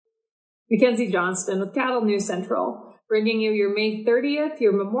Mackenzie Johnston with Cattle News Central, bringing you your May 30th,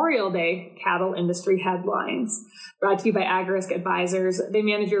 your Memorial Day cattle industry headlines. Brought to you by AgRisk Advisors. They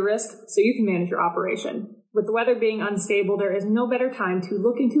manage your risk so you can manage your operation. With the weather being unstable, there is no better time to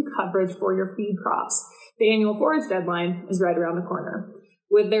look into coverage for your feed crops. The annual forage deadline is right around the corner.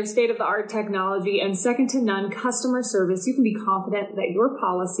 With their state-of-the-art technology and second-to-none customer service, you can be confident that your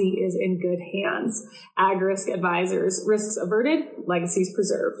policy is in good hands. AgRisk Advisors, risks averted, legacies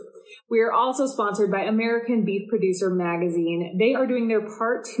preserved. We are also sponsored by American Beef Producer Magazine. They are doing their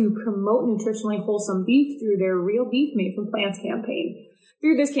part to promote nutritionally wholesome beef through their Real Beef Made from Plants campaign.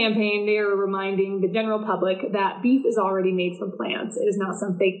 Through this campaign, they are reminding the general public that beef is already made from plants. It is not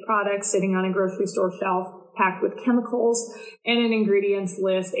some fake product sitting on a grocery store shelf packed with chemicals and an ingredients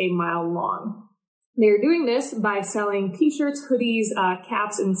list a mile long. They are doing this by selling t-shirts, hoodies,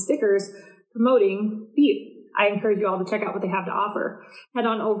 caps, and stickers promoting beef. I encourage you all to check out what they have to offer. Head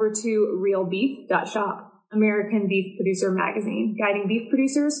on over to realbeef.shop. American Beef Producer Magazine, guiding beef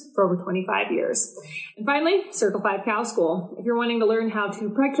producers for over 25 years. And finally, Circle 5 Cow School. If you're wanting to learn how to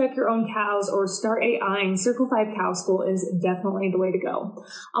preg check your own cows or start AIing, Circle 5 Cow School is definitely the way to go.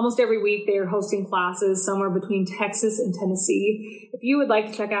 Almost every week, they are hosting classes somewhere between Texas and Tennessee. If you would like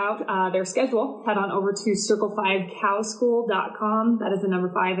to check out their schedule, head on over to circle5cowschool.com. That is the number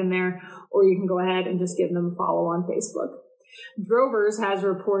 5 in there, or you can go ahead and just give them a follow on Facebook. Drovers has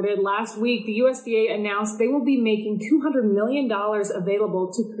reported last week the USDA announced they will be making $200 million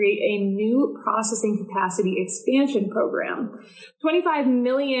available to create a new processing capacity expansion program. $25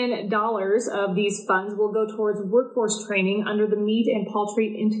 million of these funds will go towards workforce training under the Meat and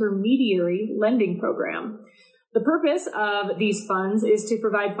Poultry Intermediary Lending Program. The purpose of these funds is to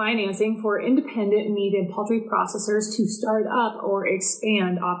provide financing for independent meat and poultry processors to start up or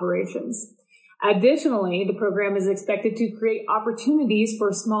expand operations. Additionally, the program is expected to create opportunities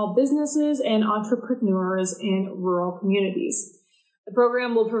for small businesses and entrepreneurs in rural communities. The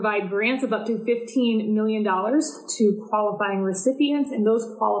program will provide grants of up to $15 million to qualifying recipients, and those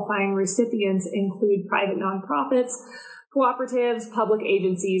qualifying recipients include private nonprofits, cooperatives, public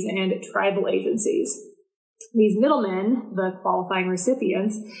agencies, and tribal agencies. These middlemen, the qualifying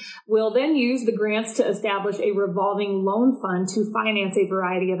recipients, will then use the grants to establish a revolving loan fund to finance a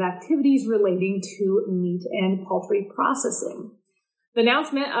variety of activities relating to meat and poultry processing. The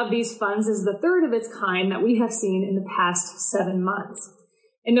announcement of these funds is the third of its kind that we have seen in the past 7 months.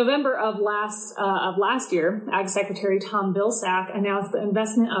 In November of last year, Ag Secretary Tom Vilsack announced the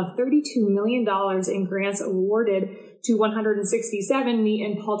investment of $32 million in grants awarded to 167 meat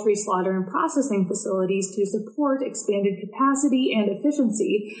and poultry slaughter and processing facilities to support expanded capacity and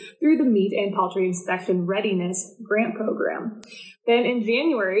efficiency through the Meat and Poultry Inspection Readiness Grant Program. Then in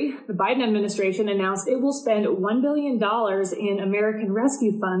January, the Biden administration announced it will spend $1 billion in American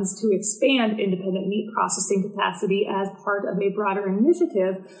Rescue Funds to expand independent meat processing capacity as part of a broader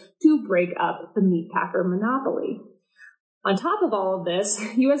initiative to break up the meat packer monopoly. On top of all of this,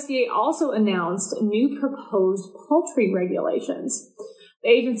 USDA also announced new proposed poultry regulations.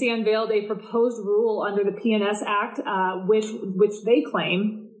 The agency unveiled a proposed rule under the P&S Act, which they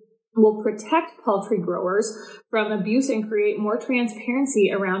claim will protect poultry growers from abuse and create more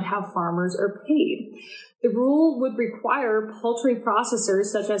transparency around how farmers are paid. The rule would require poultry processors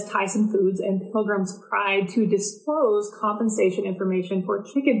such as Tyson Foods and Pilgrim's Pride to disclose compensation information for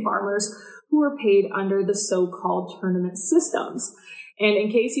chicken farmers who are paid under the so-called tournament systems. And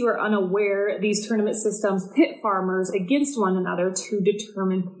in case you are unaware, these tournament systems pit farmers against one another to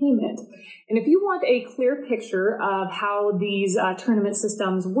determine payment. And if you want a clear picture of how these tournament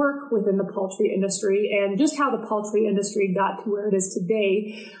systems work within the poultry industry and just how the poultry industry got to where it is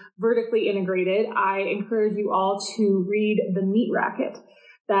today, vertically integrated, I encourage you all to read The Meat Racket.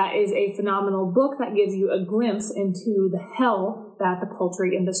 That is a phenomenal book that gives you a glimpse into the hell that the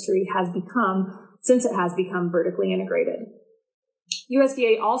poultry industry has become since it has become vertically integrated.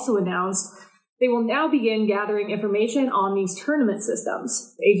 USDA also announced they will now begin gathering information on these tournament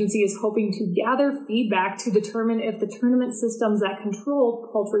systems. The agency is hoping to gather feedback to determine if the tournament systems that control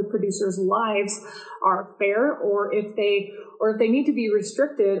poultry producers' lives are fair or if they need to be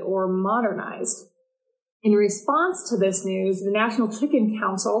restricted or modernized. In response to this news, the National Chicken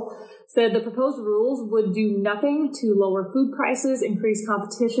Council said the proposed rules would do nothing to lower food prices, increase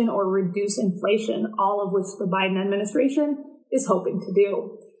competition, or reduce inflation, all of which the Biden administration is hoping to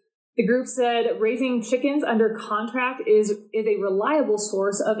do. The group said raising chickens under contract is a reliable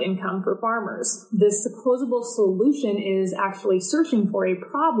source of income for farmers. This supposable solution is actually searching for a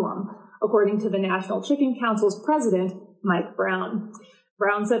problem, according to the National Chicken Council's president, Mike Brown.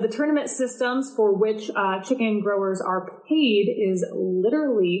 Brown said the tournament systems for which chicken growers are paid is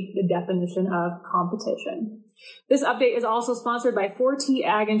literally the definition of competition. This update is also sponsored by 4T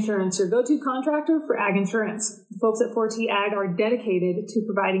Ag Insurance, your go-to contractor for ag insurance. The folks at 4T Ag are dedicated to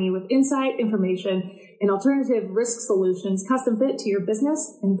providing you with insight, information, and alternative risk solutions custom fit to your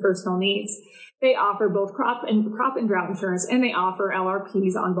business and personal needs. They offer both crop and drought insurance, and they offer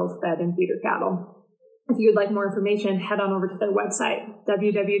LRPs on both fed and feeder cattle. If you'd like more information, head on over to their website,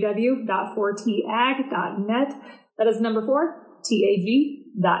 www.4tag.net. That is number 4,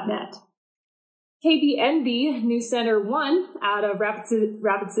 TAG.net. KBNB News Center 1 out of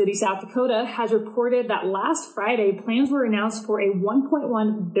Rapid City, South Dakota, has reported that last Friday, plans were announced for a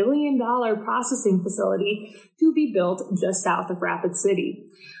 $1.1 billion processing facility to be built just south of Rapid City.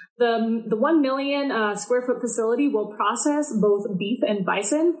 The 1 million square foot facility will process both beef and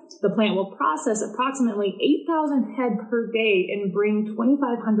bison. The plant will process approximately 8,000 head per day and bring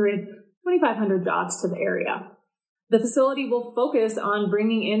 2,500 jobs to the area. The facility will focus on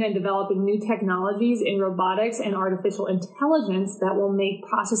bringing in and developing new technologies in robotics and artificial intelligence that will make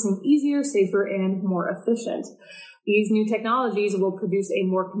processing easier, safer, and more efficient. These new technologies will produce a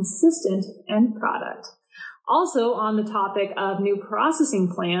more consistent end product. Also, on the topic of new processing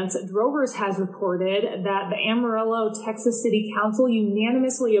plants, Drovers has reported that the Amarillo, Texas City Council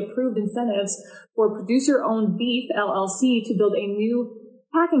unanimously approved incentives for Producer-Owned Beef, LLC, to build a new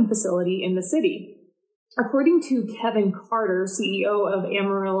packing facility in the city. According to Kevin Carter, CEO of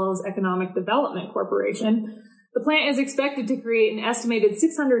Amarillo's Economic Development Corporation, the plant is expected to create an estimated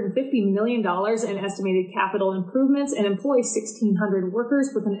 $650 million in estimated capital improvements and employ 1,600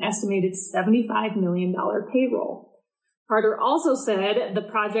 workers with an estimated $75 million payroll. Carter also said the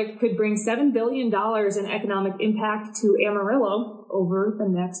project could bring $7 billion in economic impact to Amarillo over the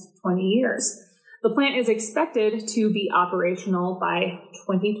next 20 years. The plant is expected to be operational by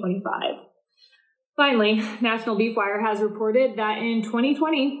 2025. Finally, National Beef Wire has reported that in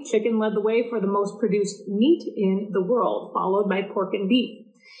 2020, chicken led the way for the most produced meat in the world, followed by pork and beef.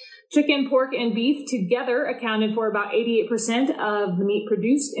 Chicken, pork, and beef together accounted for about 88% of the meat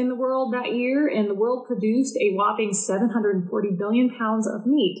produced in the world that year, and the world produced a whopping 740 billion pounds of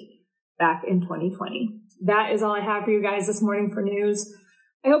meat back in 2020. That is all I have for you guys this morning for news.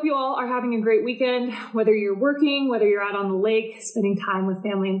 I hope you all are having a great weekend, whether you're working, whether you're out on the lake, spending time with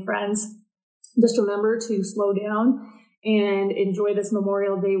family and friends. Just remember to slow down and enjoy this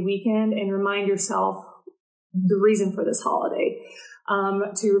Memorial Day weekend and remind yourself the reason for this holiday,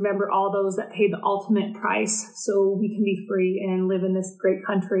 to remember all those that paid the ultimate price so we can be free and live in this great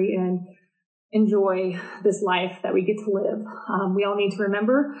country and enjoy this life that we get to live. We all need to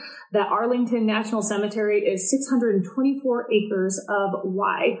remember that Arlington National Cemetery is 624 acres of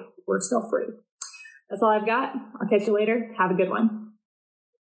why we're still free. That's all I've got. I'll catch you later. Have a good one.